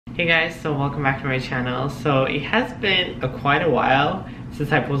Hey guys, so welcome back to my channel. So it has been quite a while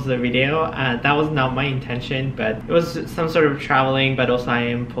since I posted a video. That was not my intention, but it was some sort of traveling, but also I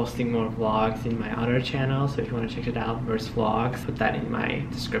am posting more vlogs in my other channel, so if you want to check it out, Murs vlogs, put that in my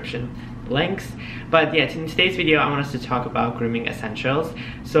description links. But yeah, in today's video I want us to talk about grooming essentials.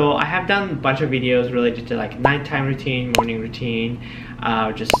 So I have done a bunch of videos related to like nighttime routine, morning routine,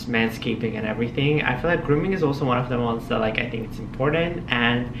 just manscaping and everything. I feel like grooming is also one of the ones that I think it's important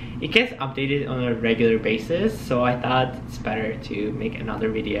and it gets updated on a regular basis, so I thought it's better to make another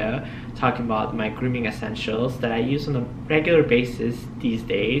video talking about my grooming essentials that I use on a regular basis these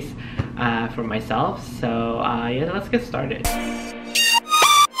days for myself. So yeah, let's get started.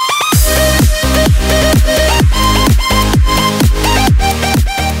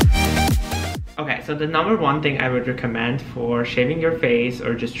 Okay, so the number one thing I would recommend for shaving your face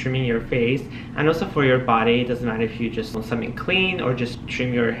or just trimming your face, and also for your body, it doesn't matter if you just want something clean or just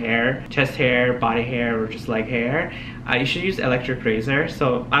trim your hair, chest hair, body hair, or just leg hair, you should use electric razor.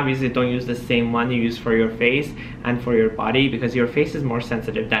 So obviously don't use the same one you use for your face and for your body, because your face is more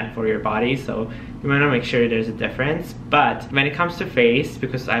sensitive than for your body, so you want to make sure there's a difference. But when it comes to face,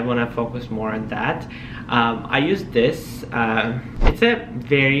 because I want to focus more on that, I use this. It's a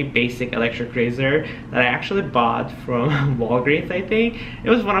very basic electric razor that I actually bought from Walgreens, I think. It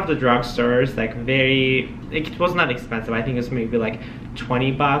was one of the drugstores, it was not expensive. I think it was maybe like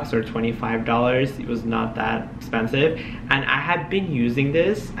 20 bucks or $25. It was not that expensive. And I had been using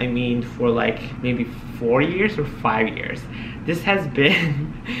this, I mean, for like maybe 4 years or 5 years. This has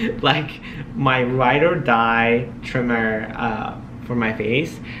been like my ride or die trimmer for my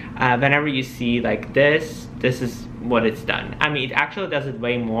face. Whenever you see like this is what it's done. I mean, it actually does it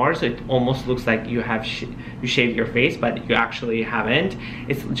way more, so it almost looks like you have you shaved your face, but you actually haven't.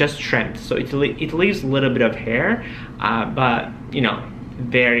 It's just trimmed, so it leaves a little bit of hair, but you know,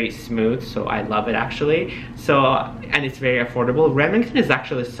 very smooth, so I love it actually. So and it's very affordable. Remington is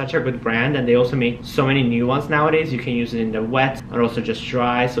actually such a good brand, and they also make so many new ones nowadays. You can use it in the wet and also just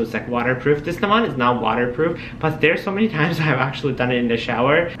dry, so it's like waterproof. This one is not waterproof, but there's so many times I've actually done it in the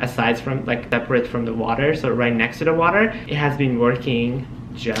shower, aside from like separate from the water, so right next to the water. It has been working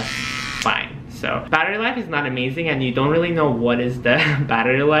just fine. So battery life is not amazing, and you don't really know what is the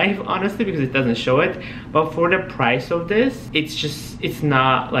battery life, honestly, because it doesn't show it. But for the price of this, it's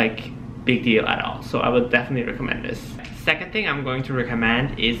not like big deal at all. So I would definitely recommend this. Second thing I'm going to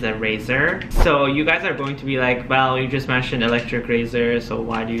recommend is a razor. So you guys are going to be like, well, you just mentioned electric razor, so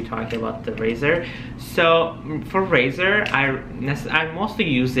why do you talk about the razor? So for razor, I mostly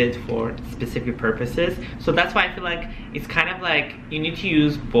use it for specific purposes. So that's why I feel like it's kind of like you need to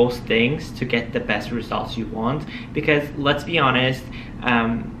use both things to get the best results you want. Because let's be honest,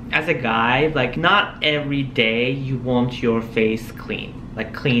 as a guy, like not every day you want your face clean,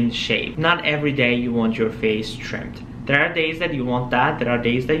 like clean shaved. Not every day you want your face trimmed. There are days that you want that, there are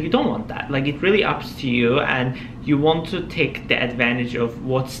days that you don't want that. Like, it really ups to you, and you want to take the advantage of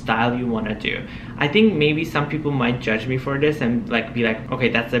what style you want to do. I think maybe some people might judge me for this and like be like, okay,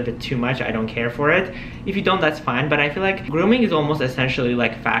 that's a bit too much, I don't care for it. If you don't, that's fine, but I feel like grooming is almost essentially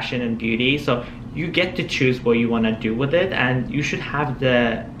like fashion and beauty, so you get to choose what you want to do with it, and you should have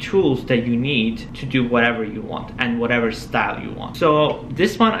the tools that you need to do whatever you want and whatever style you want. So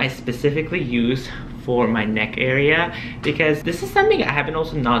this one I specifically use for my neck area, because this is something I have been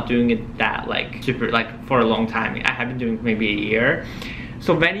also not doing it that like super like for a long time. I have been doing maybe a year.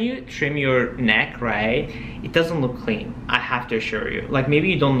 So when you trim your neck, right, it doesn't look clean, I have to assure you. Like, maybe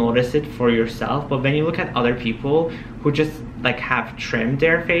you don't notice it for yourself, but when you look at other people who just like have trimmed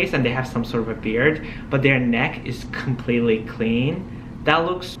their face and they have some sort of a beard, but their neck is completely clean, that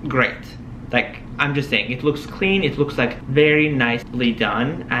looks great. Like, I'm just saying, it looks clean, it looks like very nicely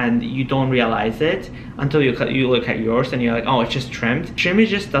done, and you don't realize it until you look at yours and you're like, oh, it's just trimmed. Trimming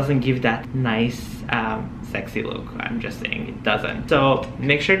just doesn't give that nice sexy look. I'm just saying, it doesn't. So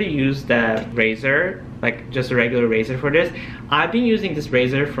make sure to use the razor, like just a regular razor for this. I've been using this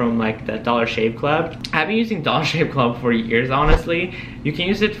razor from like the Dollar Shave Club. I've been using Dollar Shave Club for years, honestly. You can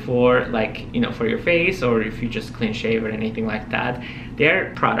use it for like, you know, for your face, or if you just clean shave or anything like that.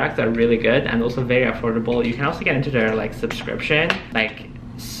 Their products are really good and also very affordable. You can also get into their like subscription, like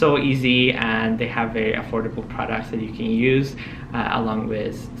so easy, and they have very affordable products that you can use along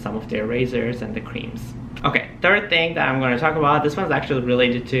with some of their razors and the creams. Okay, third thing that I'm going to talk about, this one's actually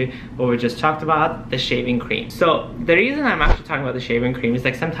related to what we just talked about, the shaving cream. So the reason I'm actually talking about the shaving cream is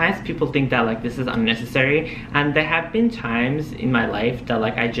like sometimes people think that like this is unnecessary, and there have been times in my life that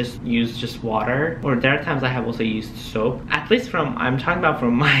like I just use just water, or there are times I have also used soap. At least I'm talking about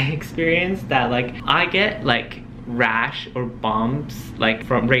from my experience, that like I get like rash or bumps, like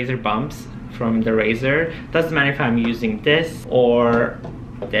from razor bumps from the razor. Doesn't matter if I'm using this or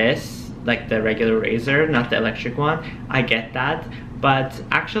this, like the regular razor, not the electric one. I get that, but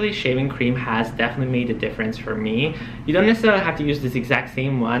actually shaving cream has definitely made a difference for me. You don't necessarily have to use this exact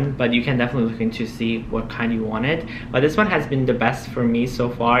same one, but you can definitely look into see what kind you wanted. But this one has been the best for me so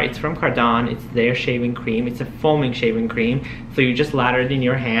far. It's from Cardon. It's their shaving cream. It's a foaming shaving cream, so you just lather it in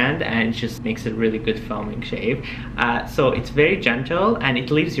your hand and it just makes a really good foaming shave. So it's very gentle and it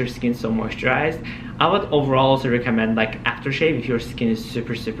leaves your skin so moisturized. I would overall also recommend like aftershave if your skin is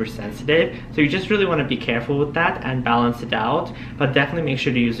super sensitive, so you just really want to be careful with that and balance it out. But definitely make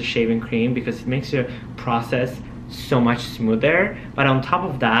sure to use a shaving cream because it makes your process so much smoother. But on top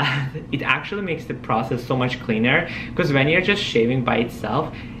of that, it actually makes the process so much cleaner, because when you're just shaving by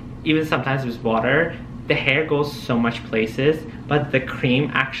itself, even sometimes with water, the hair goes so much places, but the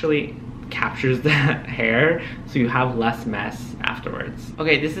cream actually captures the hair, so you have less mess afterwards.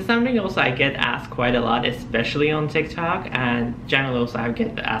 Okay, this is something also I get asked quite a lot, especially on TikTok, and generally also I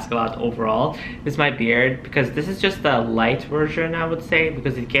get asked a lot overall, is my beard, because this is just the light version, I would say,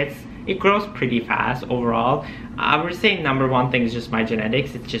 because it grows pretty fast overall. I would say number one thing is just my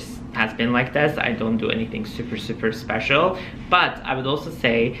genetics. It just has been like this. I don't do anything super special. But I would also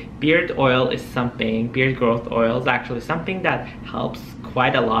say beard oil is something, beard growth oil is actually something that helps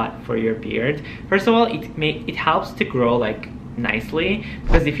quite a lot for your beard. First of all, it helps to grow like nicely,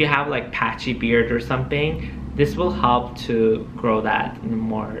 because if you have like patchy beard or something, this will help to grow that in a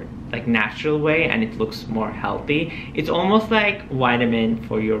more like natural way, and it looks more healthy. It's almost like vitamin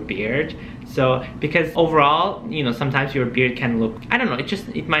for your beard. So because overall, you know, sometimes your beard can look, I don't know,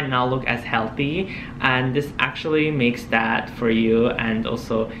 it might not look as healthy, and this actually makes that for you and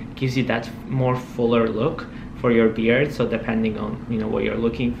also gives you that more fuller look for your beard. So depending on, you know, what you're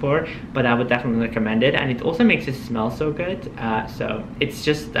looking for, but I would definitely recommend it. And it also makes it smell so good, so it's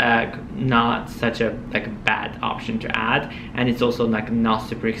just not such a bad option to add, and it's also like not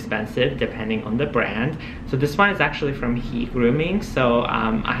super expensive depending on the brand. So this one is actually from Grooming. So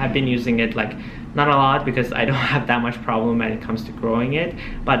I have been using it like not a lot because I don't have that much problem when it comes to growing it,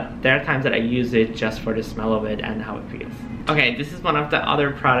 but there are times that I use it just for the smell of it and how it feels. Okay, this is one of the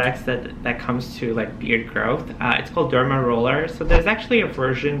other products that comes to like beard growth. It's called Derma Roller. So there's actually a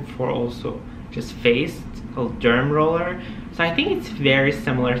version for also just face called Derm Roller. So I think it's very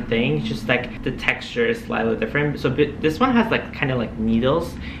similar thing, it's just like the texture is slightly different. So this one has like kind of like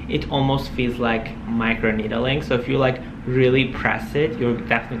needles. It almost feels like micro needling. So if you like really press it, you're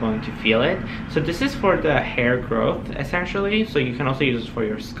definitely going to feel it. So this is for the hair growth essentially. So you can also use it for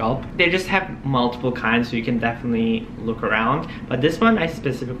your scalp. They just have multiple kinds, so you can definitely look around. But this one I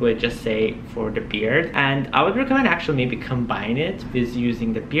specifically just say for the beard, and I would recommend actually maybe combine it with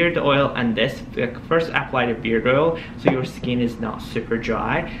using the beard oil and this. Like first apply the beard oil so your skin is not super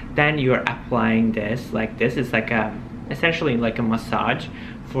dry, then you're applying this like this. It's like a essentially like a massage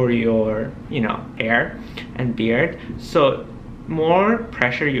for your, you know, hair and beard. So more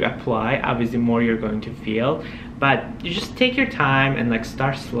pressure you apply, obviously more you're going to feel, but you just take your time and like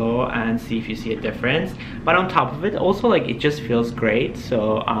start slow and see if you see a difference. But on top of it also, like, it just feels great.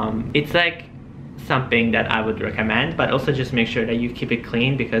 So it's like something that I would recommend, but also just make sure that you keep it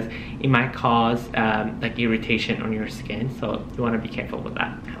clean because it might cause like irritation on your skin, so you want to be careful with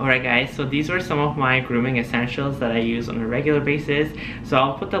that. Alright guys, so these were some of my grooming essentials that I use on a regular basis. So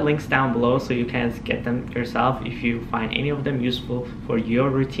I'll put the links down below so you can get them yourself if you find any of them useful for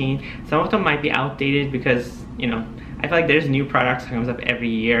your routine. Some of them might be outdated because, you know, I feel like there's new products that comes up every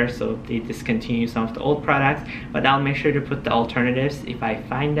year, so they discontinue some of the old products, but I'll make sure to put the alternatives if I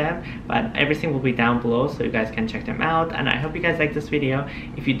find them. But everything will be down below so you guys can check them out, and I hope you guys like this video.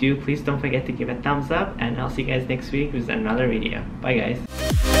 If you do, please don't forget to give a thumbs up, and I'll see you guys next week with another video. Bye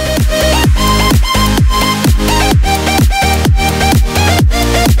guys.